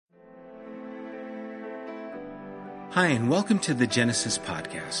Hi, and welcome to the Genesis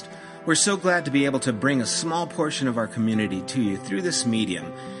Podcast. We're so glad to be able to bring a small portion of our community to you through this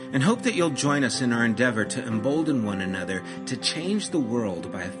medium, and hope that you'll join us in our endeavor to embolden one another to change the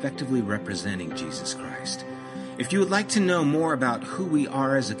world by effectively representing Jesus Christ. If you would like to know more about who we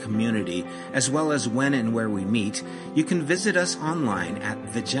are as a community, as well as when and where we meet, you can visit us online at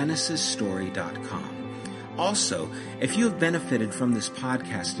thegenesisstory.com. Also, if you have benefited from this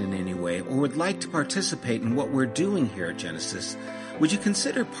podcast in any way or would like to participate in what we're doing here at Genesis, would you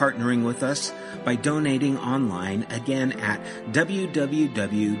consider partnering with us by donating online again at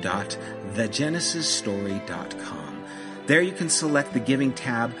www.thegenesisstory.com. There you can select the giving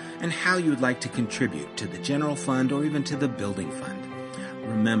tab and how you would like to contribute to the general fund or even to the building fund.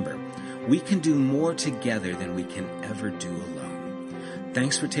 Remember, we can do more together than we can ever do alone.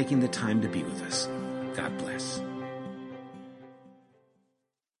 Thanks for taking the time to be with us. God bless.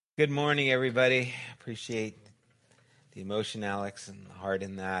 Good morning, everybody. Appreciate the emotion, Alex, and the heart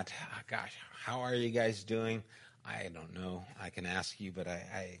in that. Gosh, how are you guys doing? I don't know. I can ask you, but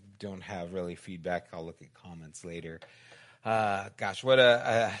I don't have really feedback. I'll look at comments later. Gosh, what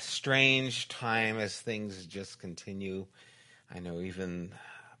a strange time as things just continue. I know even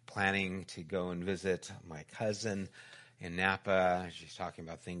planning to go and visit my cousin in Napa. She's talking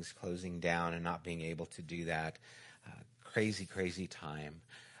about things closing down and not being able to do that. Crazy time.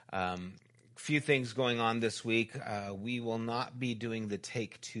 Few things going on this week. We will not be doing the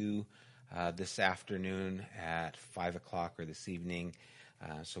Take Two this afternoon at 5 o'clock or this evening.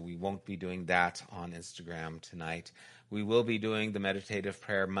 So we won't be doing that on Instagram tonight. We will be doing the meditative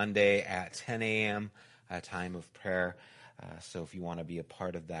prayer Monday at 10 a.m., a time of prayer. So if you want to be a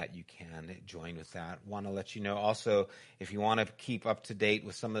part of that, you can join with that. Want to let you know also, if you want to keep up to date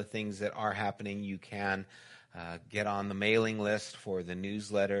with some of the things that are happening, you can get on the mailing list for the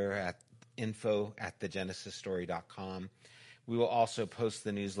newsletter at info@thegenesisstory.com. We will also post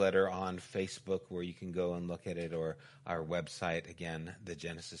the newsletter on Facebook where you can go and look at it, or our website, again,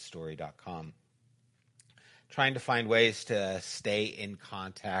 thegenesisstory.com. Trying to find ways to stay in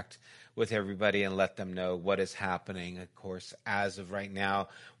contact with everybody and let them know what is happening. Of course, as of right now,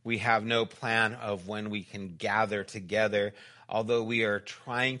 we have no plan of when we can gather together, although we are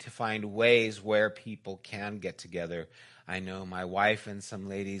trying to find ways where people can get together. I know my wife and some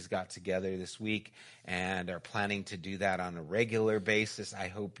ladies got together this week and are planning to do that on a regular basis. I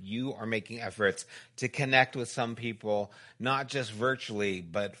hope you are making efforts to connect with some people, not just virtually,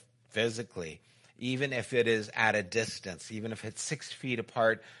 but physically. Even if it is at a distance, even if it's 6 feet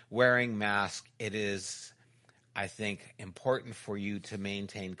apart, wearing masks, it is, I think, important for you to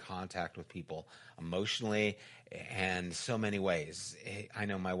maintain contact with people emotionally and so many ways. I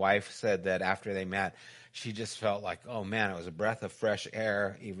know my wife said that after they met, she just felt like, oh man, it was a breath of fresh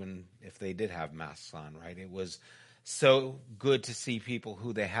air, even if they did have masks on, right? It was so good to see people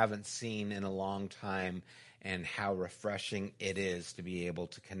who they haven't seen in a long time, and how refreshing it is to be able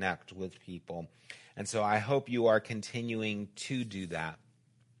to connect with people. And so I hope you are continuing to do that.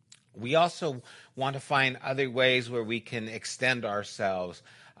 We also want to find other ways where we can extend ourselves.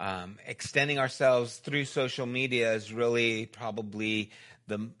 Extending ourselves through social media is really probably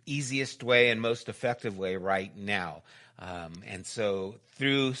the easiest way and most effective way right now. And so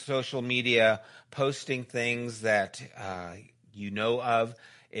through social media, posting things that you know of,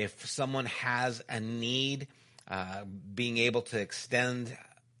 if someone has a need, being able to extend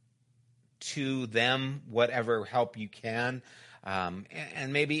to them whatever help you can,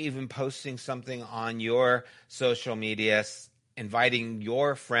 and maybe even posting something on your social media, inviting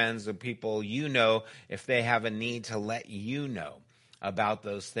your friends or people you know, if they have a need, to let you know about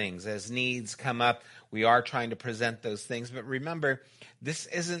those things. As needs come up, we are trying to present those things. But remember, this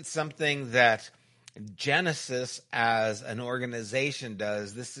isn't something that Genesis as an organization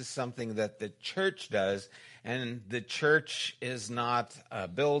does. This is something that the church does, and the church is not a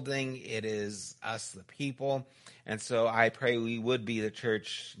building, it is us, the people. And so I pray we would be the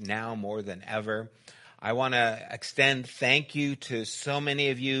church now more than ever. I want to extend thank you to so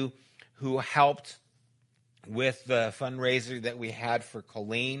many of you who helped with the fundraiser that we had for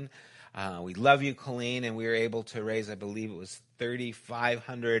Colleen. We love you, Colleen, and we were able to raise, I believe it was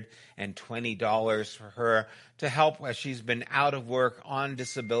 $3,520 for her to help as she's been out of work on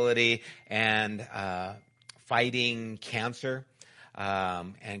disability and fighting cancer,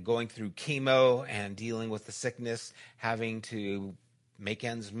 and going through chemo and dealing with the sickness, having to make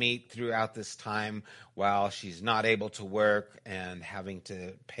ends meet throughout this time while she's not able to work and having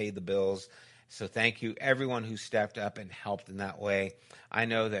to pay the bills. So thank you, everyone who stepped up and helped in that way. I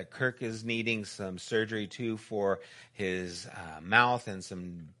know that Kirk is needing some surgery, too, for his mouth and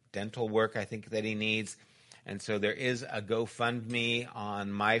some dental work I think that he needs. And so there is a GoFundMe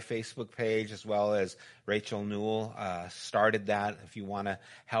on my Facebook page, as well as Rachel Newell started that if you want to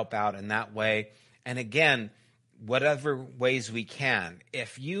help out in that way. And again, whatever ways we can.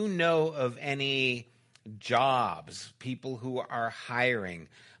 If you know of any jobs, people who are hiring,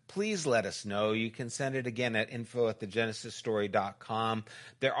 please let us know. You can send it again at info@thegenesisstory.com.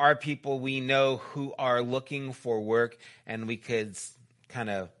 There are people we know who are looking for work, and we could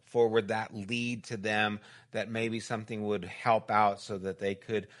kind of forward that lead to them, that maybe something would help out so that they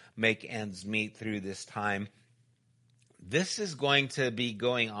could make ends meet through this time. This is going to be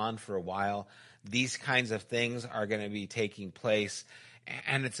going on for a while. These kinds of things are going to be taking place,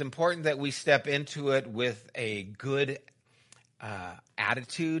 and it's important that we step into it with a good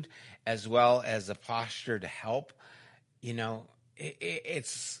attitude as well as a posture to help. You know,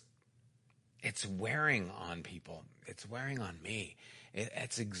 it's wearing on people. It's wearing on me.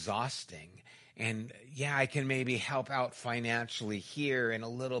 It's exhausting. And yeah, I can maybe help out financially here and a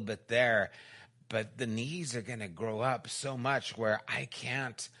little bit there, but the needs are going to grow up so much where I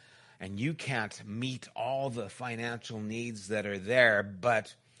can't and you can't meet all the financial needs that are there,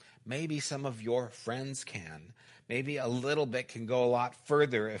 but maybe some of your friends can. Maybe a little bit can go a lot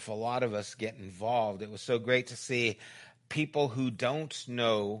further if a lot of us get involved. It was so great to see people who don't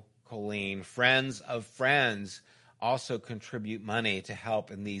know Colleen, friends of friends, also contribute money to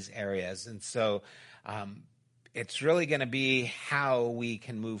help in these areas. And so it's really going to be how we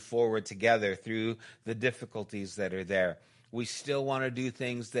can move forward together through the difficulties that are there. We still want to do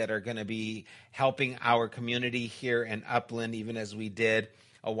things that are going to be helping our community here in Upland, even as we did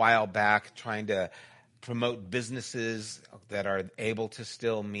a while back, trying to promote businesses that are able to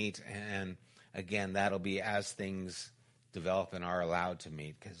still meet. And again, that'll be as things develop and are allowed to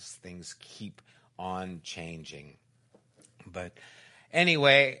meet, because things keep on changing. But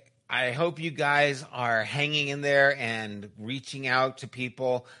anyway, I hope you guys are hanging in there and reaching out to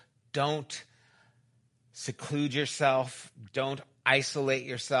people. Don't seclude yourself. Don't isolate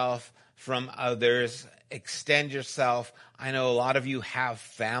yourself from others. Extend yourself. I know a lot of you have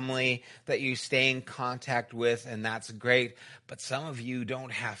family that you stay in contact with, and that's great. But some of you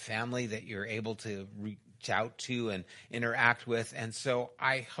don't have family that you're able to reach out to and interact with. And so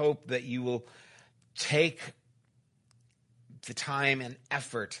I hope that you will take the time and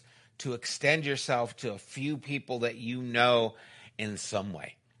effort to extend yourself to a few people that you know in some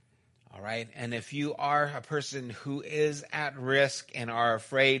way. All right. And if you are a person who is at risk and are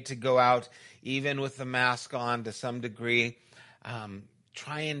afraid to go out, even with the mask on to some degree,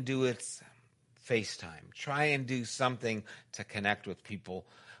 try and do it FaceTime. Try and do something to connect with people.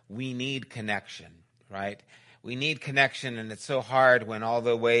 We need connection, right? We need connection, and it's so hard when all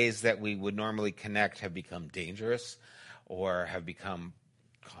the ways that we would normally connect have become dangerous or have become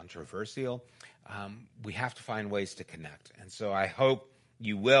controversial. We have to find ways to connect. And so I hope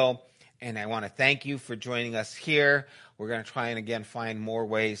you will. And I want to thank you for joining us here. We're going to try and again find more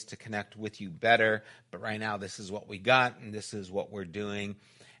ways to connect with you better. But right now, this is what we got, and this is what we're doing.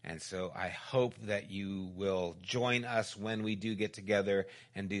 And so I hope that you will join us when we do get together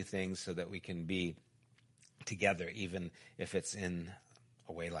and do things so that we can be together, even if it's in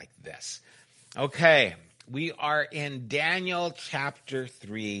a way like this. Okay. We are in Daniel chapter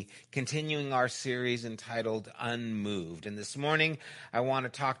 3, continuing our series entitled Unmoved. And this morning, I want to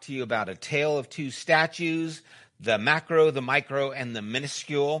talk to you about a tale of two statues, the macro, the micro, and the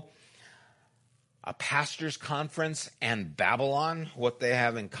minuscule, a pastor's conference, and Babylon, what they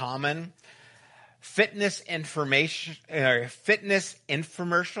have in common, fitness infomercials,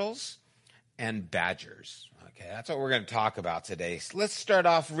 and badgers. Okay, that's what we're going to talk about today. So let's start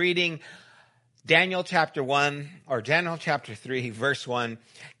off reading Daniel chapter 3, verse 1.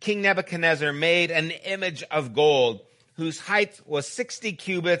 King Nebuchadnezzar made an image of gold whose height was 60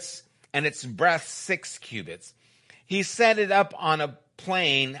 cubits and its breadth 6 cubits. He set it up on a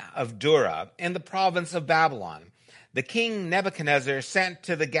plain of Dura in the province of Babylon. The king Nebuchadnezzar sent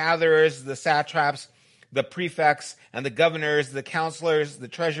to the gatherers, the satraps, the prefects, and the governors, the counselors, the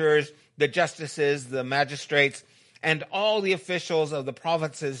treasurers, the justices, the magistrates, and all the officials of the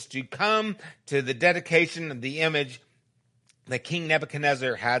provinces to come to the dedication of the image that King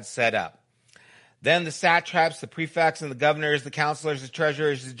Nebuchadnezzar had set up. Then the satraps, the prefects, and the governors, the counselors, the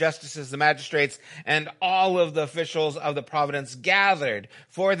treasurers, the justices, the magistrates, and all of the officials of the province gathered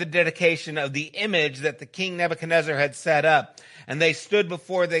for the dedication of the image that the king Nebuchadnezzar had set up. And they stood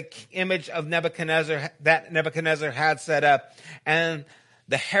before the image of Nebuchadnezzar that Nebuchadnezzar had set up. And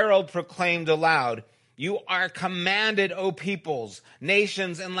the herald proclaimed aloud, "You are commanded, O peoples,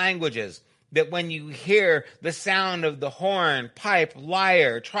 nations, and languages, that when you hear the sound of the horn, pipe,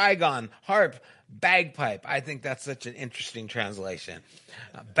 lyre, trigon, harp, bagpipe, I think that's such an interesting translation.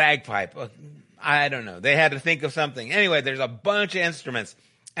 Bagpipe, I don't know. They had to think of something. Anyway, there's a bunch of instruments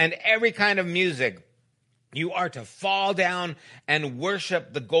and every kind of music. You are to fall down and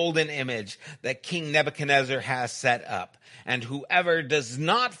worship the golden image that King Nebuchadnezzar has set up. And whoever does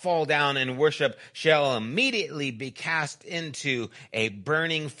not fall down and worship shall immediately be cast into a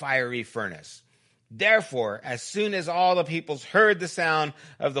burning fiery furnace. Therefore, as soon as all the peoples heard the sound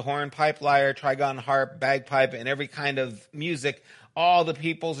of the horn, pipe, lyre, trigon, harp, bagpipe, and every kind of music, all the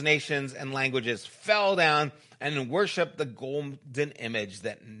peoples, nations, and languages fell down and worshiped the golden image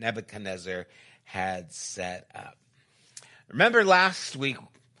that Nebuchadnezzar had set up. Remember last week,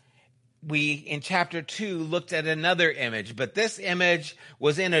 we, in chapter 2, looked at another image, but this image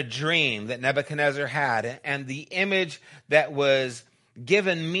was in a dream that Nebuchadnezzar had, and the image that was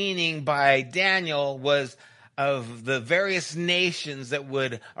given meaning by Daniel was of the various nations that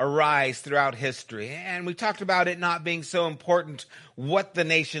would arise throughout history. And we talked about it not being so important what the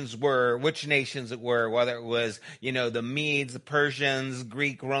nations were, which nations it were, whether it was, the Medes, the Persians,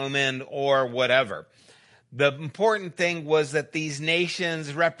 Greek, Roman, or whatever. The important thing was that these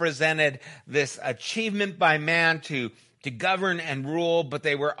nations represented this achievement by man to govern and rule, but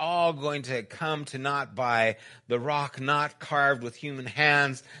they were all going to come to naught by the rock not carved with human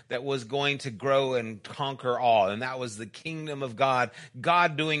hands that was going to grow and conquer all. And that was the kingdom of God,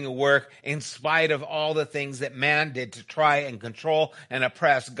 God doing the work in spite of all the things that man did to try and control and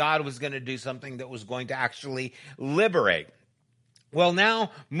oppress. God was going to do something that was going to actually liberate. Well,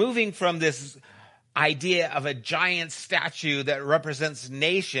 now moving from this idea of a giant statue that represents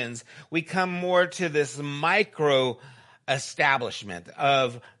nations, we come more to this micro establishment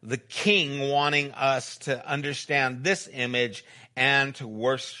of the king wanting us to understand this image and to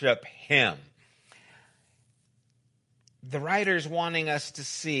worship him. The writer's wanting us to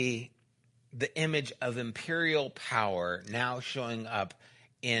see the image of imperial power now showing up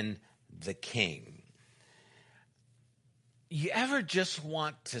in the king. You ever just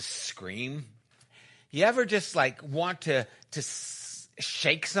want to scream? You ever just want to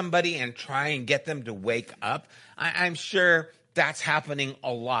shake somebody and try and get them to wake up? I'm sure that's happening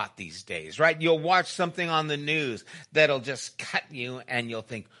a lot these days, right? You'll watch something on the news that'll just cut you and you'll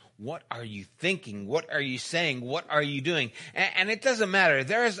think, what are you thinking? What are you saying? What are you doing? And it doesn't matter.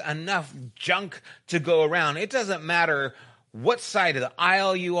 There's enough junk to go around. It doesn't matter what side of the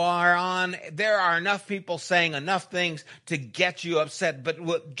aisle you are on. There are enough people saying enough things to get you upset. But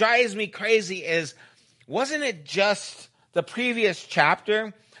what drives me crazy is, wasn't it just the previous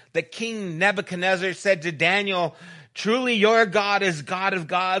chapter that King Nebuchadnezzar said to Daniel, truly your God is God of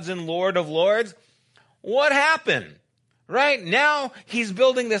gods and Lord of lords? What happened? Right now, he's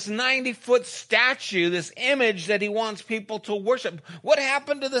building this 90-foot statue, this image that he wants people to worship. What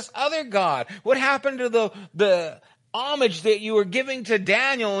happened to this other God? What happened to the homage that you were giving to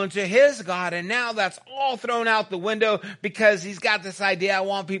Daniel and to his God? And now that's all thrown out the window because he's got this idea, I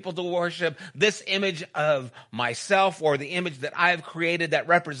want people to worship this image of myself or the image that I've created that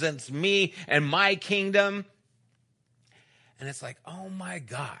represents me and my kingdom. And it's like, oh my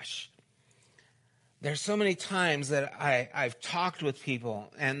gosh. There's so many times that I've talked with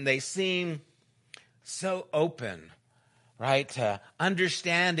people and they seem so open, right, to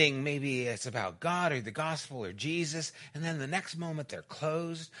understanding maybe it's about God or the gospel or Jesus, and then the next moment they're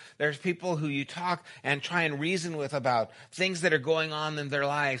closed. There's people who you talk and try and reason with about things that are going on in their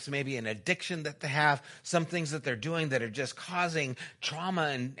lives, maybe an addiction that they have, some things that they're doing that are just causing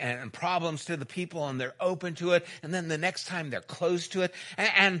trauma and problems to the people, and they're open to it, and then the next time they're closed to it.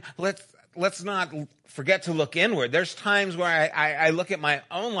 And let's not forget to look inward. There's times where I look at my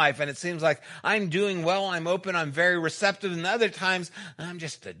own life and it seems like I'm doing well, I'm open, I'm very receptive, and other times I'm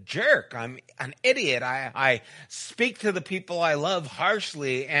just a jerk, I'm an idiot. I speak to the people I love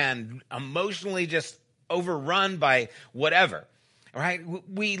harshly and emotionally just overrun by whatever. Right?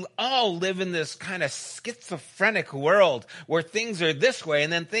 We all live in this kind of schizophrenic world where things are this way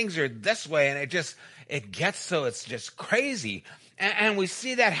and then things are this way, and it gets so it's just crazy. And we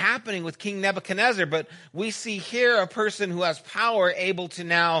see that happening with King Nebuchadnezzar, but we see here a person who has power able to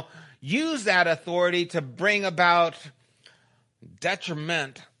now use that authority to bring about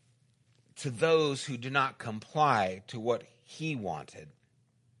detriment to those who do not comply to what he wanted.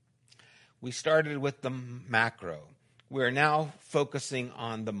 We started with the macro. We're now focusing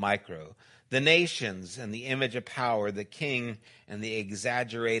on the micro, the nations and the image of power, the king and the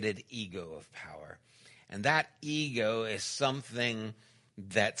exaggerated ego of power. And that ego is something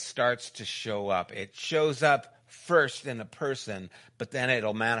that starts to show up. It shows up first in a person, but then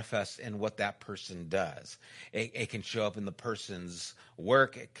it'll manifest in what that person does. It can show up in the person's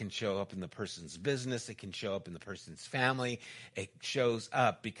work. It can show up in the person's business. It can show up in the person's family. It shows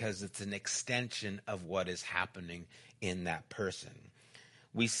up because it's an extension of what is happening in that person.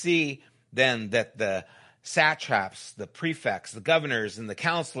 We see then that the satraps, the prefects, the governors, and the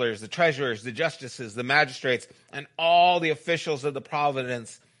counselors, the treasurers, the justices, the magistrates, and all the officials of the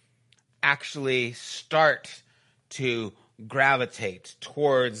province actually start to gravitate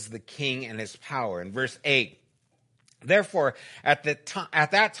towards the king and his power. In verse 8, therefore, at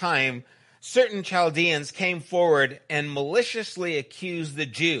that time, certain Chaldeans came forward and maliciously accused the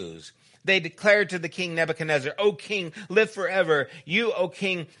Jews. They declared to the king Nebuchadnezzar, O king, live forever. You, O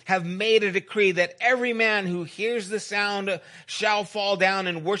king, have made a decree that every man who hears the sound shall fall down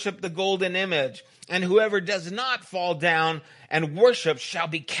and worship the golden image. And whoever does not fall down and worship shall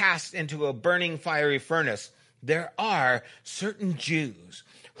be cast into a burning fiery furnace. There are certain Jews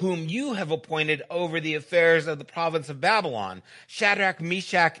whom you have appointed over the affairs of the province of Babylon, Shadrach,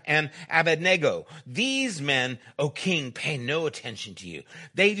 Meshach, and Abednego. These men, O king, pay no attention to you.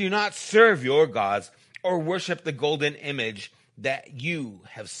 They do not serve your gods or worship the golden image that you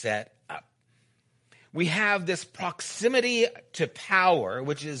have set up. We have this proximity to power,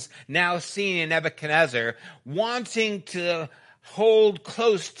 which is now seen in Nebuchadnezzar, wanting to hold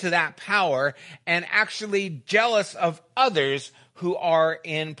close to that power and actually jealous of others who are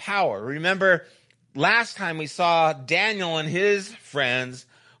in power. Remember, last time we saw Daniel and his friends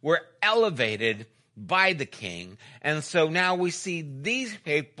were elevated by the king. And so now we see these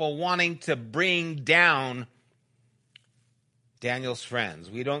people wanting to bring down Daniel's friends.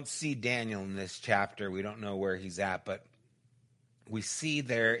 We don't see Daniel in this chapter. We don't know where he's at, but we see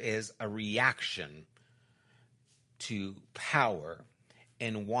there is a reaction to power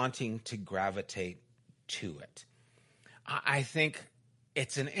and wanting to gravitate to it. I think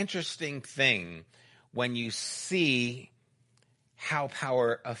it's an interesting thing when you see how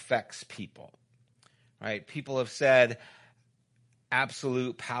power affects people, right? People have said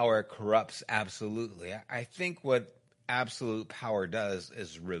absolute power corrupts absolutely. I think what absolute power does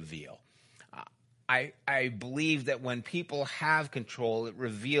is reveal. I believe that when people have control, it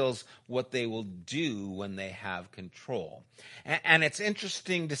reveals what they will do when they have control. And it's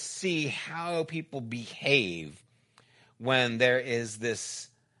interesting to see how people behave when there is this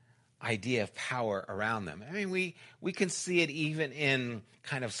idea of power around them. I mean, we can see it even in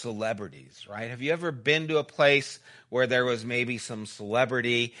kind of celebrities, right? Have you ever been to a place where there was maybe some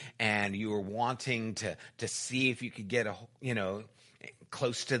celebrity and you were wanting to see if you could get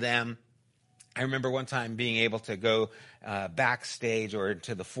close to them? I remember one time being able to go backstage or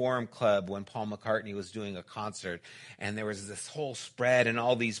to the Forum Club when Paul McCartney was doing a concert, and there was this whole spread and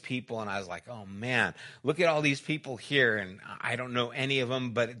all these people, and I was like, oh man, look at all these people here, and I don't know any of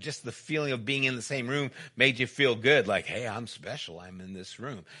them, but just the feeling of being in the same room made you feel good, like, hey, I'm special, I'm in this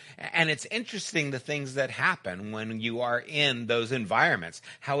room. And it's interesting the things that happen when you are in those environments,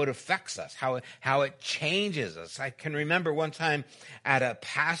 how it affects us, how it changes us. I can remember one time at a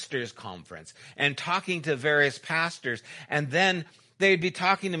pastor's conference and talking to various pastors, and then they'd be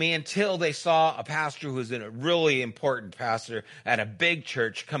talking to me until they saw a pastor who was a really important pastor at a big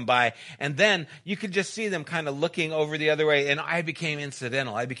church come by, and then you could just see them kind of looking over the other way, and I became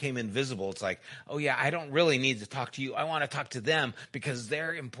incidental. I became invisible. It's like, oh yeah, I don't really need to talk to you. I want to talk to them because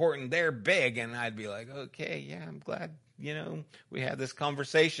they're important, they're big, and I'd be like, okay, yeah, I'm glad we had this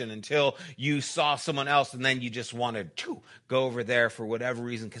conversation, until you saw someone else and then you just wanted to go over there for whatever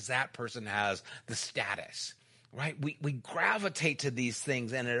reason because that person has the status, right? We gravitate to these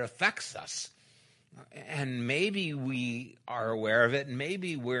things and it affects us. And maybe we are aware of it and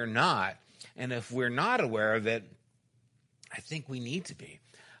maybe we're not. And if we're not aware of it, I think we need to be.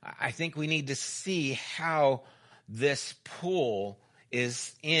 I think we need to see how this pull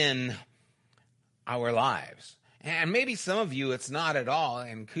is in our lives. And maybe some of you, it's not at all,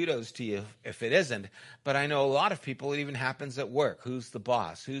 and kudos to you if it isn't. But I know a lot of people, it even happens at work. Who's the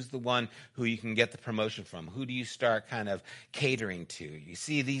boss? Who's the one who you can get the promotion from? Who do you start kind of catering to? You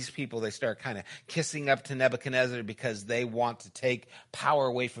see these people, they start kind of kissing up to Nebuchadnezzar because they want to take power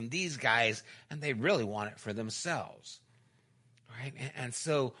away from these guys, and they really want it for themselves. Right? And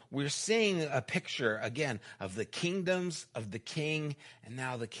so we're seeing a picture, again, of the kingdoms of the king, and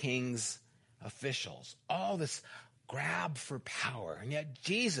now the king's officials, all this grab for power. And yet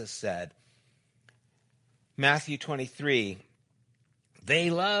Jesus said, Matthew 23,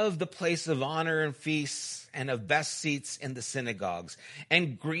 they love the place of honor and feasts and of best seats in the synagogues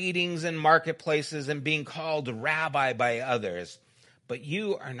and greetings in marketplaces and being called rabbi by others. But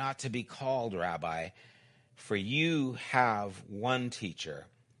you are not to be called rabbi, For you have one teacher,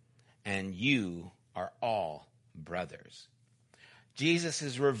 and you are all brothers. Jesus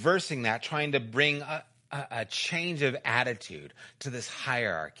is reversing that, trying to bring a change of attitude to this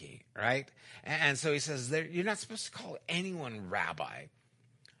hierarchy, right? And so he says, you're not supposed to call anyone rabbi,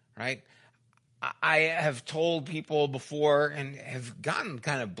 right? I have told people before and have gotten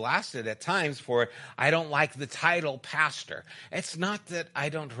kind of blasted at times for it. I don't like the title pastor. It's not that I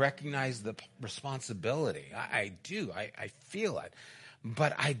don't recognize the responsibility. I do. I feel it.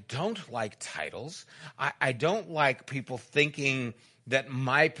 But I don't like titles. I don't like people thinking that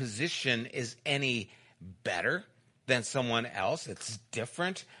my position is any better than someone else. It's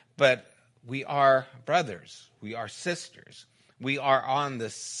different, but we are brothers. We are sisters. We are on the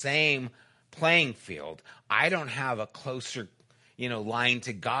same playing field. I don't have a closer, line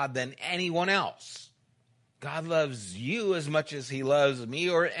to God than anyone else. God loves you as much as he loves me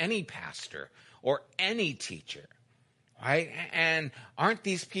or any pastor or any teacher, right? And aren't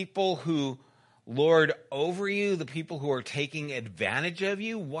these people who lord over you the people who are taking advantage of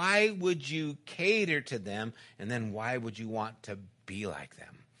you? Why would you cater to them? And then why would you want to be like them?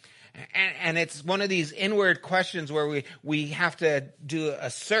 And it's one of these inward questions where we have to do a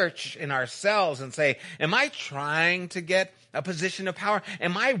search in ourselves and say, am I trying to get a position of power?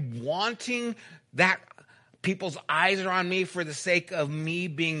 Am I wanting that people's eyes are on me for the sake of me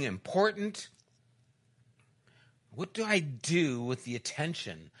being important? What do I do with the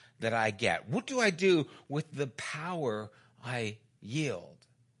attention that I get? What do I do with the power I yield?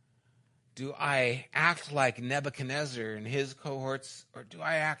 Do I act like Nebuchadnezzar and his cohorts, or do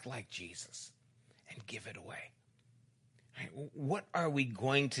I act like Jesus and give it away? Right? What are we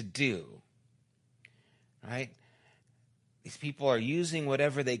going to do? Right? These people are using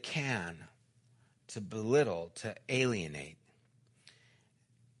whatever they can to belittle, to alienate.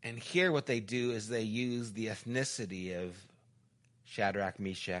 And here what they do is they use the ethnicity of Shadrach,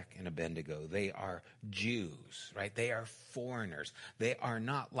 Meshach, and Abednego. They are Jews, right? They are foreigners. They are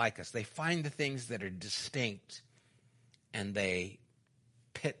not like us. They find the things that are distinct and they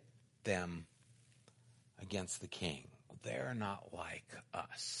pit them against the king. They're not like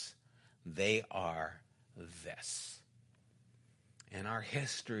us. They are this. And our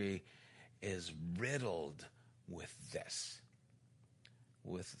history is riddled with this.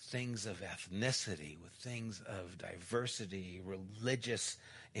 With things of ethnicity, with things of diversity, religious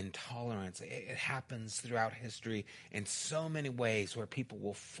intolerance. It happens throughout history in so many ways where people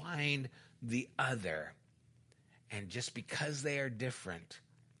will find the other and just because they are different,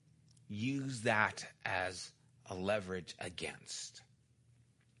 use that as a leverage against.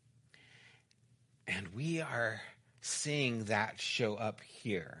 And we are seeing that show up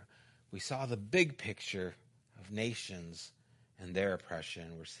here. We saw the big picture of nations and their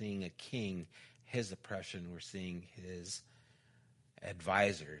oppression. We're seeing a king, his oppression. We're seeing his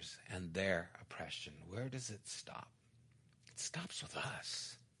advisors and their oppression. Where does it stop? It stops with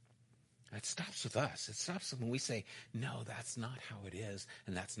us. It stops with us. It stops when we say, no, that's not how it is,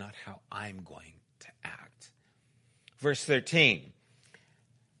 and that's not how I'm going to act. Verse 13,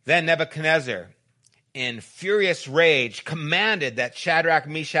 then Nebuchadnezzar, in furious rage, commanded that Shadrach,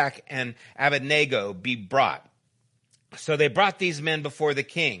 Meshach, and Abednego be brought. So they brought these men before the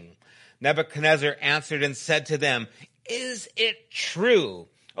king. Nebuchadnezzar answered and said to them, is it true,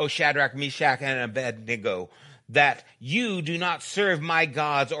 O Shadrach, Meshach, and Abednego, that you do not serve my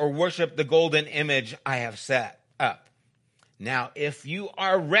gods or worship the golden image I have set up? Now, if you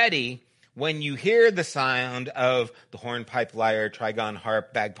are ready, when you hear the sound of the hornpipe, lyre, trigon,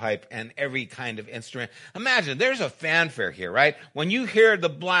 harp, bagpipe, and every kind of instrument, imagine there's a fanfare here, right? When you hear the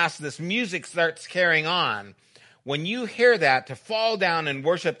blast, this music starts carrying on. When you hear that, to fall down and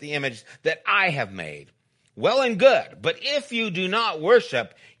worship the image that I have made. Well and good, but if you do not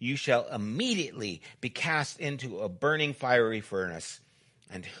worship, you shall immediately be cast into a burning fiery furnace.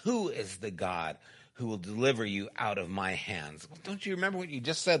 And who is the God who will deliver you out of my hands? Well, don't you remember what you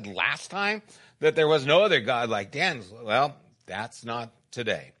just said last time? That there was no other God like Dan's? Well, that's not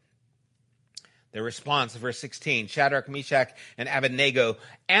today. The response, verse 16, Shadrach, Meshach, and Abednego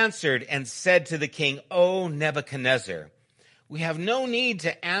answered and said to the king, O Nebuchadnezzar, we have no need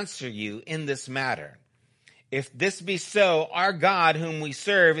to answer you in this matter. If this be so, our God whom we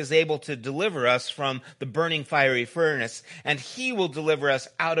serve is able to deliver us from the burning fiery furnace, and he will deliver us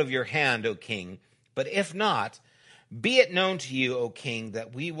out of your hand, O king. But if not, be it known to you, O king,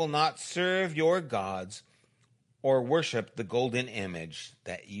 that we will not serve your gods or worship the golden image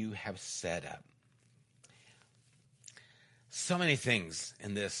that you have set up. So many things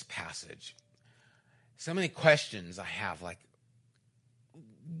in this passage. So many questions I have, like,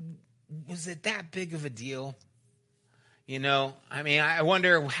 was it that big of a deal? I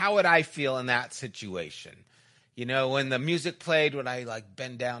wonder, how would I feel in that situation? When the music played, would I like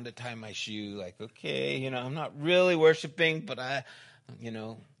bend down to tie my shoe? Like, okay, I'm not really worshiping, but I,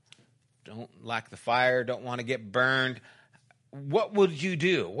 don't lack the fire, don't want to get burned. What would you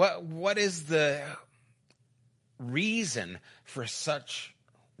do? What is the reason for such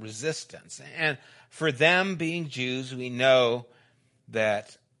resistance? And for them being Jews, we know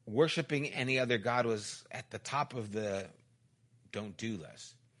that worshiping any other god was at the top of the don't do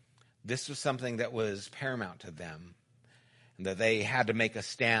list. This was something that was paramount to them, and that they had to make a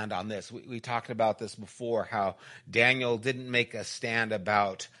stand on this. We talked about this before, how Daniel didn't make a stand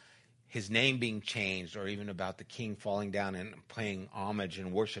about his name being changed or even about the king falling down and paying homage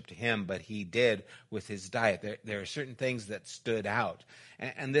and worship to him, but he did with his diet. There are certain things that stood out,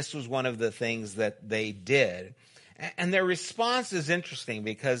 and this was one of the things that they did. And their response is interesting,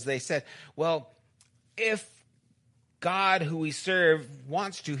 because they said, well, if God who we serve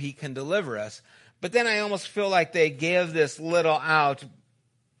wants to, he can deliver us. But then I almost feel like they give this little out,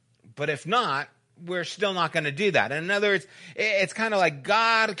 but if not, we're still not going to do that. In other words, it's kind of like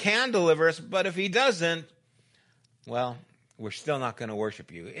God can deliver us, but if he doesn't, well, we're still not going to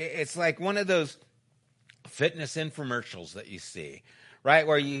worship you. It's like one of those fitness infomercials that you see, right?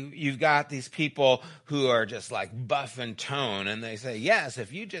 Where you've got these people who are just like buff and tone, and they say, yes,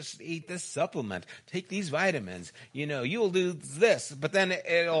 if you just eat this supplement, take these vitamins, you'll do this. But then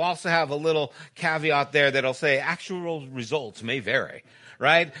it'll also have a little caveat there that'll say actual results may vary,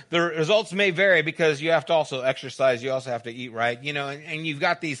 right? The results may vary because you have to also exercise, you also have to eat right, and you've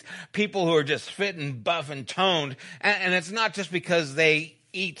got these people who are just fit and buff and toned, and it's not just because they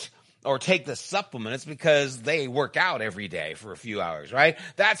eat or take the supplement, it's because they work out every day for a few hours, right?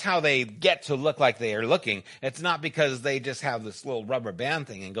 That's how they get to look like they are looking. It's not because they just have this little rubber band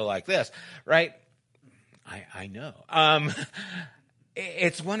thing and go like this, right? I know.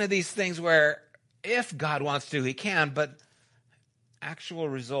 It's one of these things where if God wants to, he can, but actual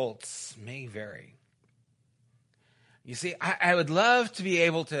results may vary. You see, I would love to be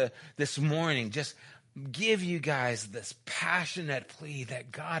able to, this morning, just give you guys this passionate plea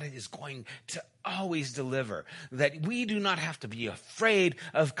that God is going to always deliver, that we do not have to be afraid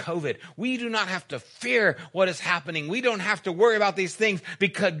of COVID. We do not have to fear what is happening. We don't have to worry about these things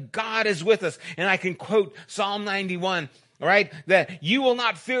because God is with us. And I can quote Psalm 91, right? That you will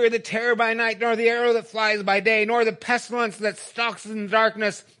not fear the terror by night, nor the arrow that flies by day, nor the pestilence that stalks in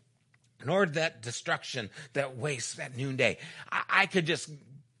darkness, nor that destruction that wastes at noonday. I could just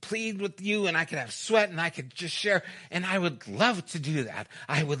plead with you, and I could have sweat, and I could just share, and I would love to do that.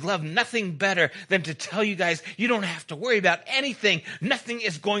 I would love nothing better than to tell you guys you don't have to worry about anything. Nothing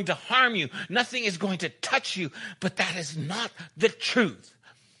is going to harm you. Nothing is going to touch you. But that is not the truth.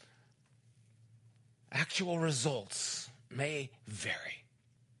 Actual results may vary.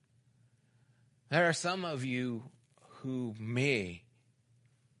 There are some of you who may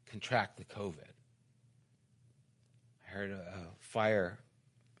contract the COVID. I heard a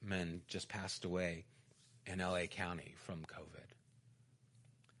fireman just passed away in LA County from COVID.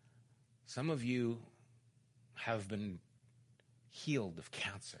 Some of you have been healed of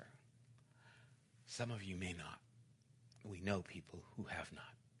cancer. Some of you may not. We know people who have not.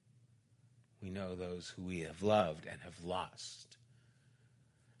 We know those who we have loved and have lost.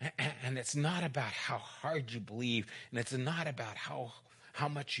 And it's not about how hard you believe, and it's not about how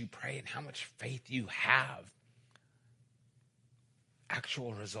much you pray and how much faith you have.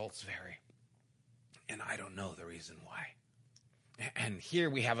 Actual results vary. And I don't know the reason why. And here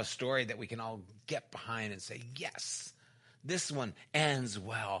we have a story that we can all get behind and say, yes, this one ends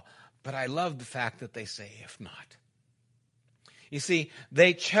well. But I love the fact that they say, if not. You see,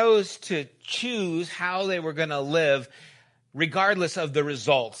 they chose to choose how they were going to live regardless of the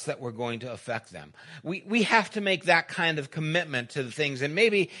results that were going to affect them. We have to make that kind of commitment to the things. And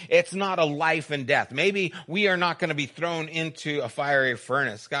maybe it's not a life and death. Maybe we are not going to be thrown into a fiery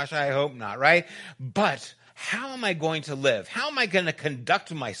furnace. Gosh, I hope not, right? But how am I going to live? How am I going to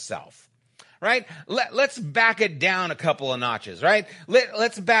conduct myself? Right? Let's back it down a couple of notches, right?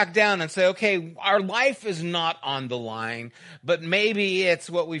 Let's back down and say, okay, our life is not on the line, but maybe it's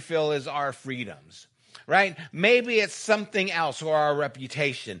what we feel is our freedoms. Right? Maybe it's something else, or our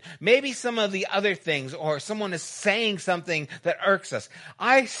reputation. Maybe some of the other things, or someone is saying something that irks us.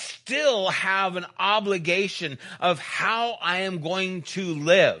 I still have an obligation of how I am going to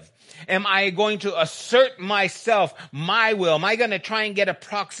live. Am I going to assert myself, my will? Am I going to try and get a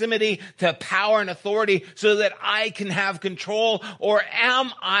proximity to power and authority so that I can have control? Or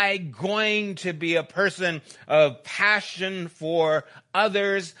am I going to be a person of passion for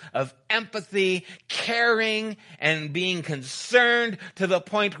others, of empathy, caring, and being concerned to the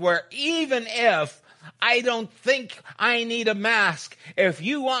point where even if I don't think I need a mask, if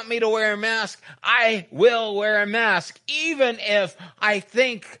you want me to wear a mask, I will wear a mask. Even if I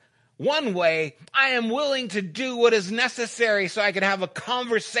think one way, I am willing to do what is necessary so I can have a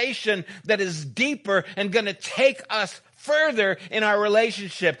conversation that is deeper and going to take us further in our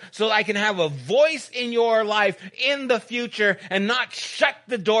relationship, so I can have a voice in your life in the future and not shut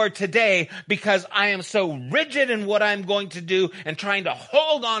the door today because I am so rigid in what I'm going to do and trying to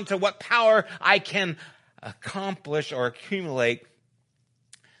hold on to what power I can accomplish or accumulate,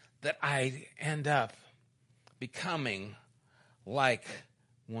 that I end up becoming like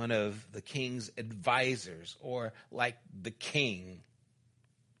one of the king's advisors or like the king,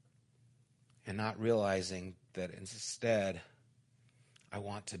 and not realizing that instead I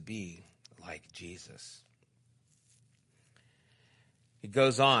want to be like Jesus. It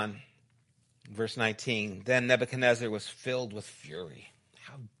goes on, verse 19, then Nebuchadnezzar was filled with fury.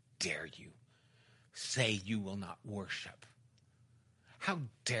 How dare you say you will not worship? How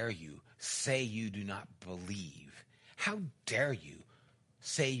dare you say you do not believe? How dare you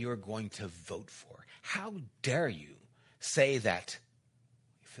say you're going to vote for? How dare you say that?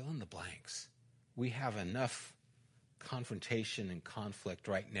 Fill in the blanks. We have enough confrontation and conflict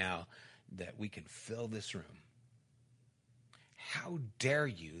right now that we can fill this room. How dare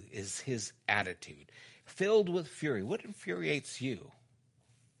you is his attitude. Filled with fury. What infuriates you?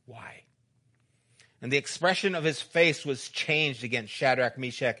 Why? And the expression of his face was changed against Shadrach,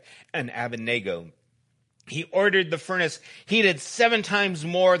 Meshach, and Abednego. He ordered the furnace heated 7 times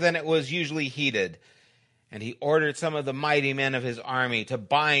more than it was usually heated. And he ordered some of the mighty men of his army to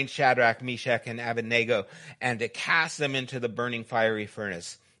bind Shadrach, Meshach, and Abednego and to cast them into the burning fiery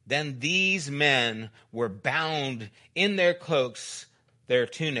furnace. Then these men were bound in their cloaks, their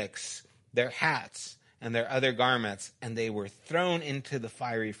tunics, their hats, and their other garments, and they were thrown into the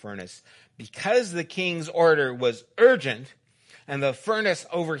fiery furnace. Because the king's order was urgent and the furnace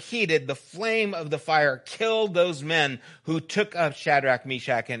overheated, the flame of the fire killed those men who took up Shadrach,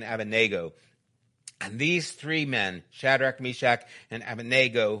 Meshach, and Abednego. And these 3 men, Shadrach, Meshach, and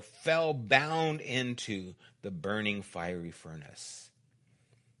Abednego, fell bound into the burning fiery furnace.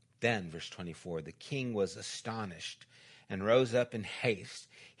 Then, verse 24, the king was astonished and rose up in haste.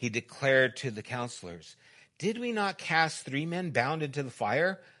 He declared to the counselors, did we not cast 3 men bound into the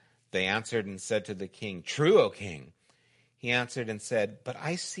fire? They answered and said to the king, true, O king. He answered and said, but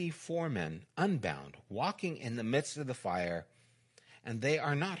I see 4 men unbound, walking in the midst of the fire, and they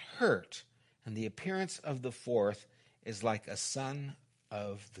are not hurt. And the appearance of the 4th is like a son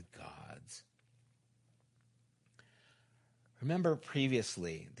of the gods. Remember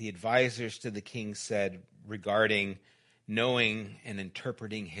previously, the advisors to the king said regarding knowing and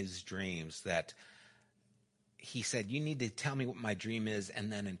interpreting his dreams that he said, you need to tell me what my dream is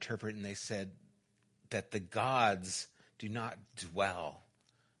and then interpret. And they said that the gods do not dwell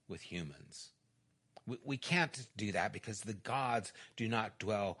with humans. We can't do that because the gods do not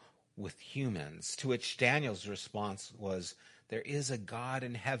dwell with humans. To which Daniel's response was, there is a God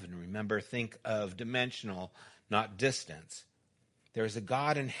in heaven. Remember, think of dimensional, not distance. There is a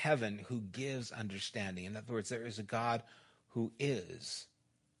God in heaven who gives understanding. In other words, there is a God who is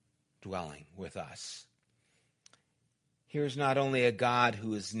dwelling with us. Here's not only a God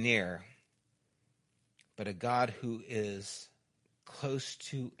who is near, but a God who is close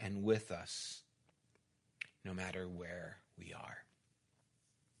to and with us, no matter where we are.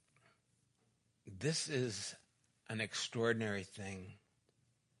 This is an extraordinary thing.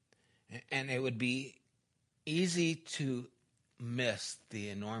 And it would be easy to miss the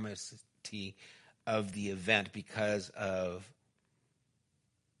enormity of the event because of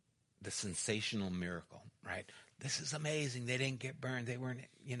the sensational miracle, right? This is amazing. They didn't get burned. They weren't,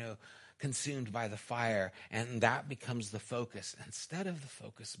 consumed by the fire. And that becomes the focus, instead of the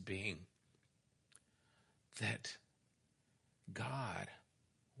focus being that God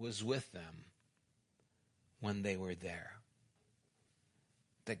was with them when they were there.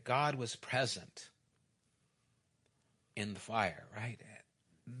 That God was present in the fire, right?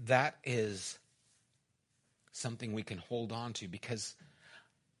 That is something we can hold on to because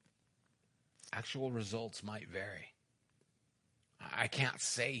actual results might vary. I can't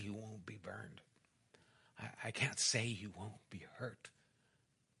say you won't be burned. I can't say you won't be hurt.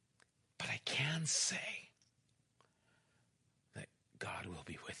 But I can say that God will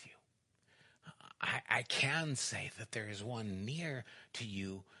be with you. I can say that there is one near to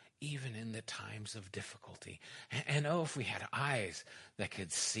you even in the times of difficulty. And oh, if we had eyes that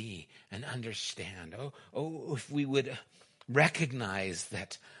could see and understand. Oh, if we would recognize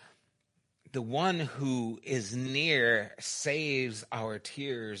that the one who is near saves our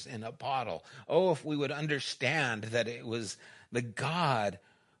tears in a bottle. Oh, if we would understand that it was the God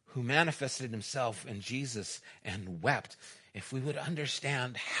who manifested himself in Jesus and wept. If we would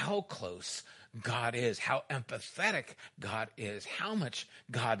understand how close God is, how empathetic God is, how much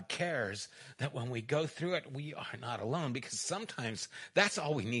God cares, that when we go through it, we are not alone. Because sometimes that's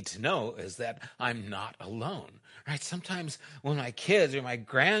all we need to know, is that I'm not alone, right? Sometimes when my kids or my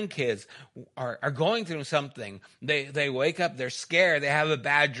grandkids are going through something, they wake up, they're scared, they have a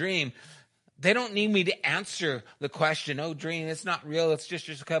bad dream. They don't need me to answer the question, oh, dream, it's not real. It's just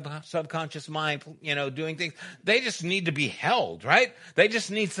your subconscious mind, doing things. They just need to be held, right? They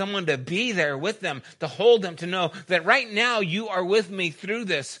just need someone to be there with them, to hold them, to know that right now you are with me through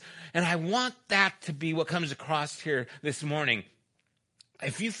this. And I want that to be what comes across here this morning.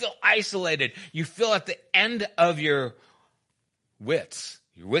 If you feel isolated, you feel at the end of your wits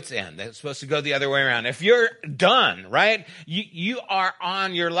end. That's supposed to go the other way around. If you're done, right? You are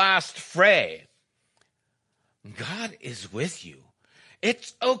on your last fray. God is with you.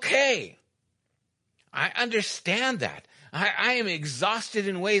 It's okay. I understand that. I am exhausted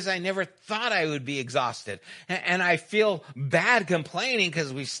in ways I never thought I would be exhausted. And I feel bad complaining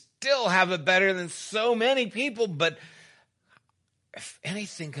because we still have it better than so many people. But if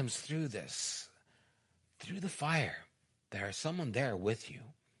anything comes through this, through the fire, there is someone there with you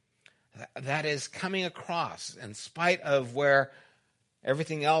that is coming across. In spite of where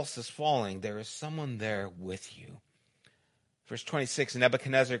everything else is falling, there is someone there with you. Verse 26,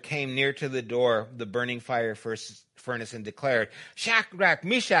 Nebuchadnezzar came near to the door of the burning fire furnace and declared, Shadrach,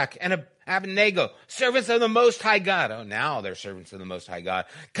 Meshach, and Abednego, servants of the Most High God. Oh, now they're servants of the Most High God.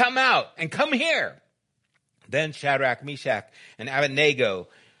 Come out and come here. Then Shadrach, Meshach, and Abednego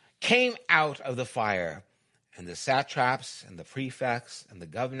came out of the fire. And the satraps and the prefects and the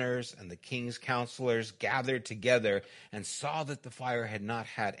governors and the king's counselors gathered together and saw that the fire had not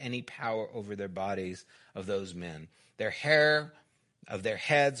had any power over their bodies of those men. Their hair of their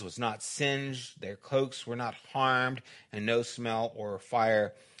heads was not singed, their cloaks were not harmed, and no smell or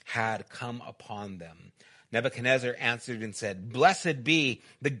fire had come upon them. Nebuchadnezzar answered and said, Blessed be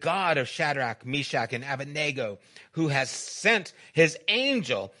the God of Shadrach, Meshach, and Abednego, who has sent his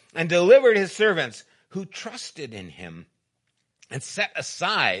angel and delivered his servants who trusted in him, and set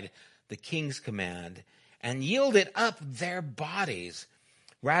aside the king's command, and yielded up their bodies,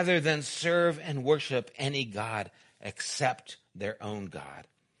 rather than serve and worship any god except their own God.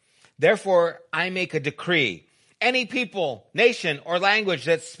 Therefore, I make a decree. Any people, nation, or language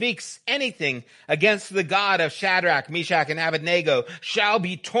that speaks anything against the God of Shadrach, Meshach, and Abednego shall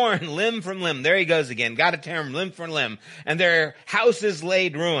be torn limb from limb. There he goes again. Got to tear him limb from limb. And their houses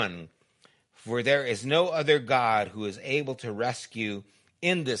laid ruin. For there is no other God who is able to rescue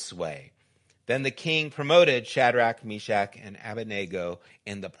in this way. Then the king promoted Shadrach, Meshach, and Abednego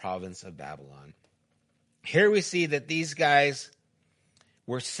in the province of Babylon. Here we see that these guys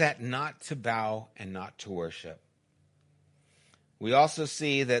were set not to bow and not to worship. We also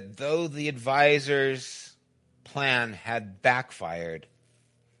see that though the advisors' plan had backfired,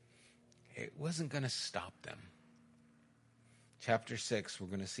 it wasn't going to stop them. Chapter 6, we're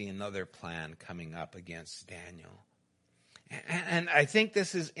going to see another plan coming up against Daniel. And I think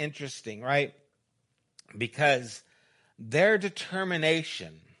this is interesting, right? Because their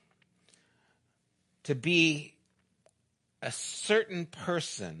determination to be a certain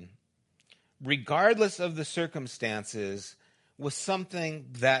person, regardless of the circumstances, was something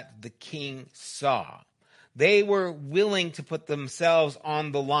that the king saw. They were willing to put themselves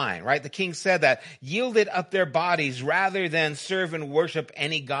on the line, right? The king said that, yielded up their bodies rather than serve and worship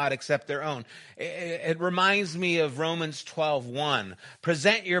any god except their own. It reminds me of Romans 12:1.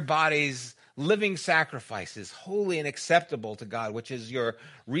 Present your bodies living sacrifices, holy and acceptable to God, which is your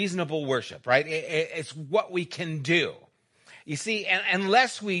reasonable worship, right? It's what we can do. You see,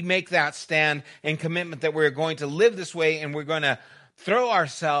 unless we make that stand and commitment that we're going to live this way and we're going to throw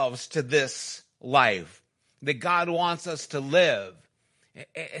ourselves to this life that God wants us to live,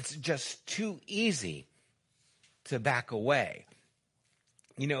 it's just too easy to back away.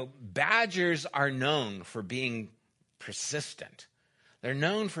 You know, badgers are known for being persistent. They're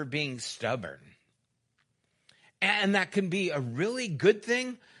known for being stubborn. And that can be a really good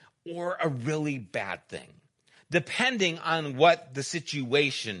thing or a really bad thing, depending on what the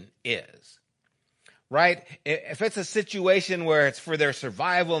situation is. right? If it's a situation where it's for their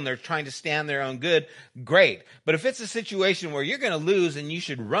survival and they're trying to stand their own good, great. But if it's a situation where you're going to lose and you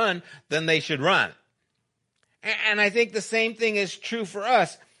should run, then they should run. And I think the same thing is true for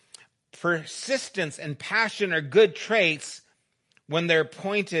us. Persistence and passion are good traits when they're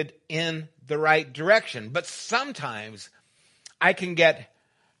pointed in the right direction. But sometimes I can get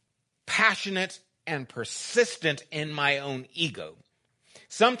passionate and persistent in my own ego.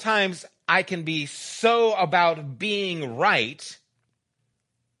 Sometimes I can be so about being right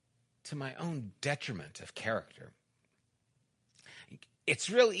to my own detriment of character. It's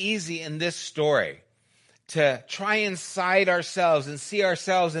real easy in this story to try and side ourselves and see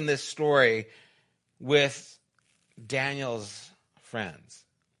ourselves in this story with Daniel's friends,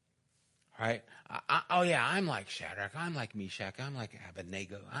 right? I'm like Shadrach, I'm like Meshach, I'm like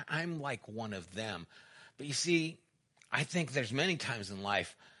Abednego, I'm like one of them. But you see, I think there's many times in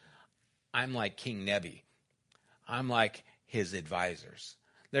life I'm like King Nebi. I'm like his advisors.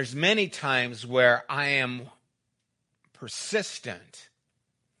 There's many times where I am persistent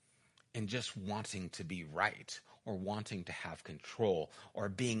in just wanting to be right or wanting to have control or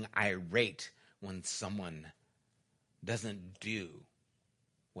being irate when someone doesn't do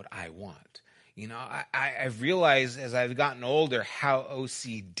what I want. You know, I've realized as I've gotten older how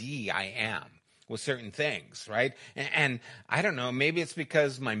OCD I am with certain things, right? And I don't know, maybe it's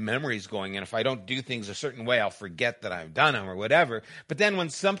because my memory's going, and if I don't do things a certain way, I'll forget that I've done them or whatever. But then when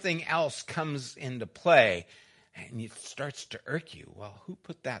something else comes into play and it starts to irk you, well, who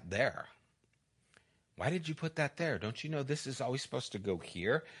put that there? Why did you put that there? Don't you know this is always supposed to go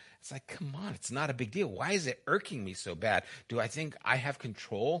here? It's like, come on, it's not a big deal. Why is it irking me so bad? Do I think I have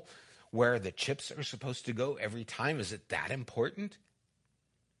control where the chips are supposed to go every time? Is it that important?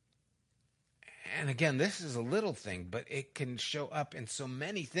 And again, this is a little thing, but it can show up in so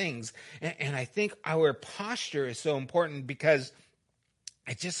many things. And I think our posture is so important because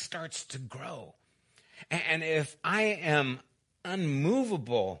it just starts to grow. And if I am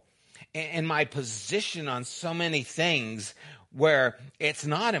unmovable in my position on so many things where it's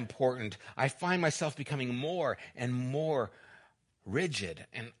not important, I find myself becoming more and more rigid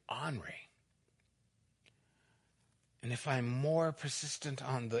and ornery. And if I'm more persistent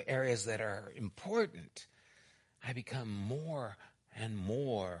on the areas that are important, I become more and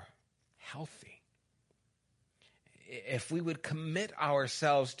more healthy. If we would commit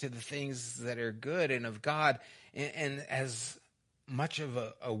ourselves to the things that are good and of God, and as much of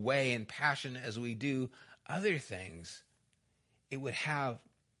a way and passion as we do other things, it would have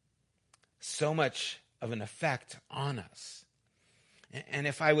so much of an effect on us. And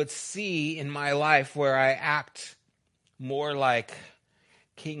if I would see in my life where I act more like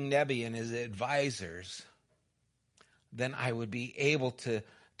King Nebi and his advisors, then I would be able to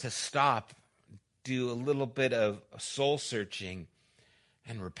stop, do a little bit of soul searching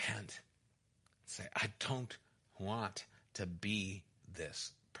and repent. Say, I don't want to be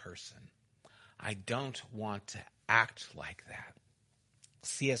this person. I don't want to act like that.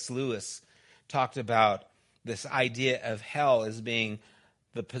 C.S. Lewis talked about this idea of hell as being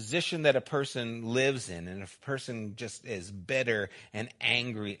the position that a person lives in. And if a person just is bitter and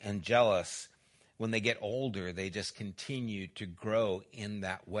angry and jealous, when they get older, they just continue to grow in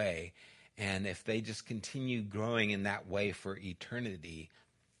that way. And if they just continue growing in that way for eternity,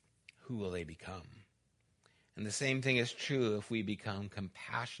 who will they become? And the same thing is true if we become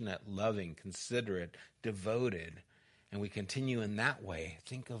compassionate, loving, considerate, devoted, and we continue in that way.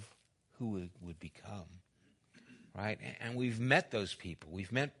 Think of who we would become. Right? And we've met those people.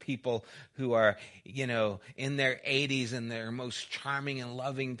 We've met people who are, in their 80s and they're most charming and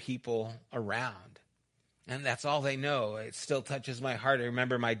loving people around. And that's all they know. It still touches my heart. I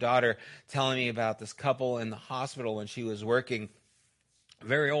remember my daughter telling me about this couple in the hospital when she was working, a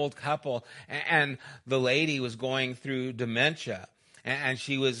very old couple, and the lady was going through dementia. And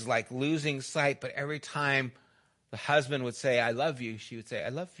she was like losing sight, but every time the husband would say, I love you, she would say, I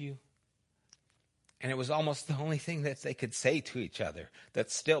love you. And it was almost the only thing that they could say to each other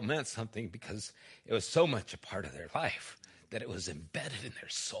that still meant something because it was so much a part of their life that it was embedded in their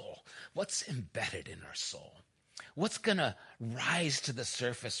soul. What's embedded in our soul? What's going to rise to the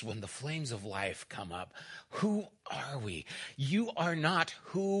surface when the flames of life come up? Who are we? You are not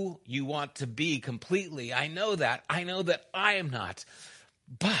who you want to be completely. I know that. I know that I am not.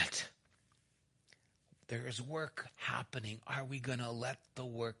 But there is work happening. Are we going to let the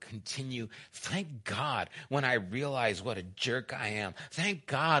work continue? Thank God when I realize what a jerk I am. Thank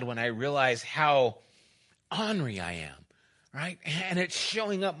God when I realize how ornery I am. right? And it's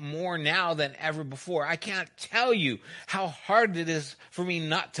showing up more now than ever before. I can't tell you how hard it is for me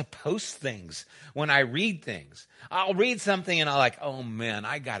not to post things when I read things. I'll read something and I'm like, oh man,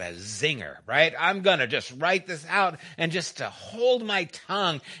 I got a zinger, right? I'm going to just write this out and just to hold my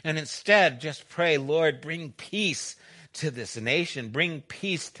tongue and instead just pray, Lord, bring peace to this nation, bring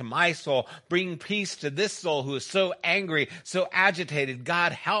peace to my soul, bring peace to this soul who is so angry, so agitated.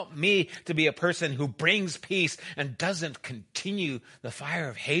 God, help me to be a person who brings peace and doesn't continue the fire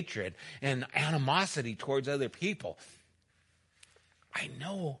of hatred and animosity towards other people. I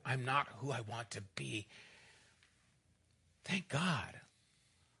know I'm not who I want to be. Thank God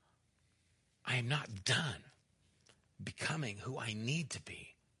I am not done becoming who I need to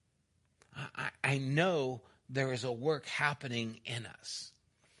be. I know there is a work happening in us.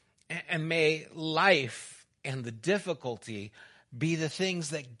 And may life and the difficulty be the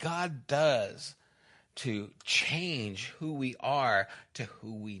things that God does to change who we are to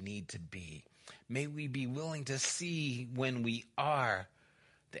who we need to be. May we be willing to see when we are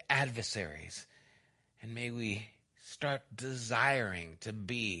the adversaries. And may we start desiring to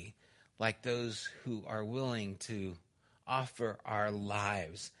be like those who are willing to offer our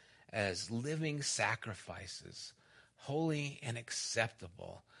lives as living sacrifices, holy and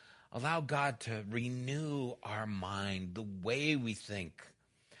acceptable. Allow God to renew our mind, the way we think,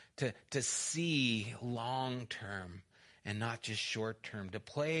 to see long term and not just short term, to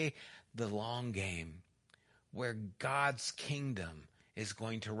play the long game where God's kingdom is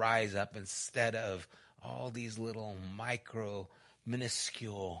going to rise up instead of all these little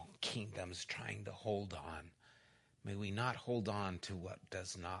minuscule kingdoms trying to hold on. May we not hold on to what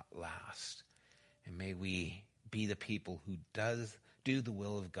does not last. And may we be the people who do the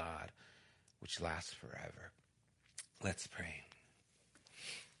will of God, which lasts forever. Let's pray.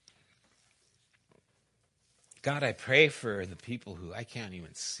 God, I pray for the people who I can't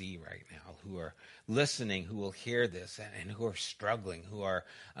even see right now, who are listening, who will hear this, and who are struggling, who are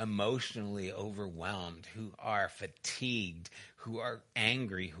emotionally overwhelmed, who are fatigued, who are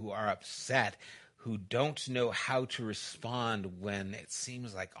angry, who are upset, who don't know how to respond when it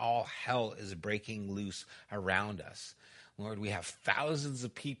seems like all hell is breaking loose around us. Lord, we have thousands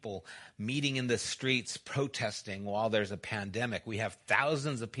of people meeting in the streets protesting while there's a pandemic. We have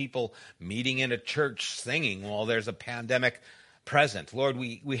thousands of people meeting in a church singing while there's a pandemic present. Lord,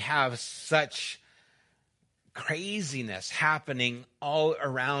 we have such craziness happening all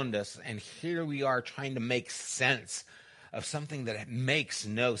around us, and here we are trying to make sense of something that makes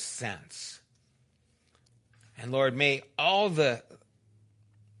no sense. And Lord, may all the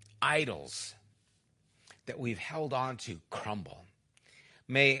idols that we've held on to crumble.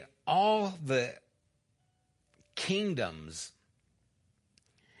 May all the kingdoms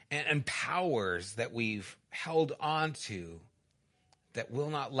and powers that we've held on to that will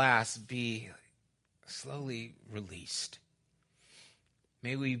not last be slowly released.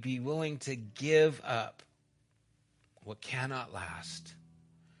 May we be willing to give up what cannot last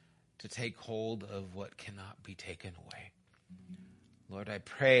to take hold of what cannot be taken away. Lord, I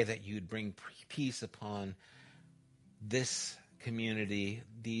pray that you'd bring peace upon this community,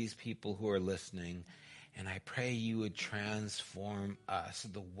 these people who are listening, and I pray you would transform us,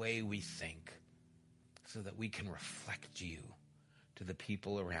 the way we think, so that we can reflect you to the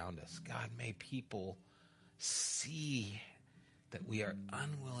people around us. God, may people see that we are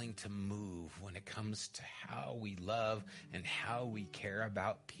unwilling to move when it comes to how we love and how we care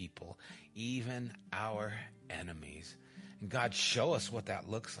about people, even our enemies. And God, show us what that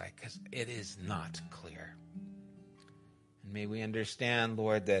looks like, because it is not clear. And may we understand,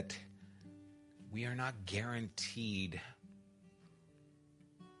 Lord, that we are not guaranteed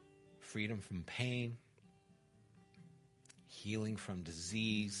freedom from pain, healing from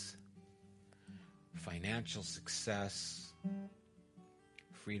disease, financial success,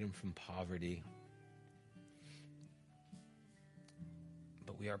 freedom from poverty.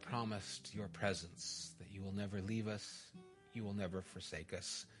 But we are promised your presence, that you will never leave us, you will never forsake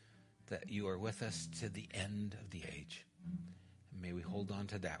us, that you are with us to the end of the age. And may we hold on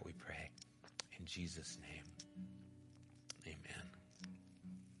to that, we pray. In Jesus' name, amen.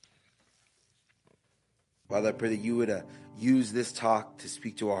 Father, I pray that you would use this talk to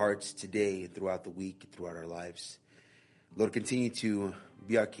speak to our hearts today and throughout the week, and throughout our lives. Lord, continue to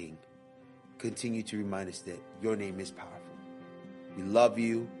be our King. Continue to remind us that your name is powerful. We love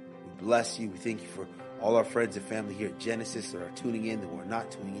you. We bless you. We thank you for all our friends and family here at Genesis that are tuning in, that are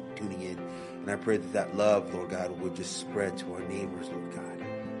not tuning in. And I pray that that love, Lord God, will just spread to our neighbors, Lord God.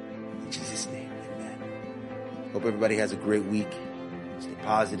 In Jesus' name, amen. Hope everybody has a great week. Stay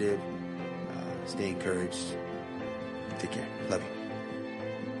positive. Stay encouraged. Take care. Love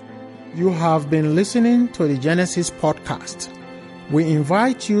you. You have been listening to the Genesis podcast. We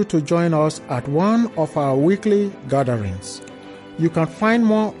invite you to join us at one of our weekly gatherings. You can find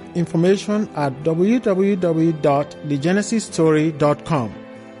more information at www.thegenesisstory.com,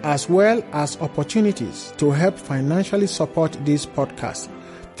 as well as opportunities to help financially support this podcast.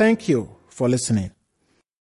 Thank you for listening.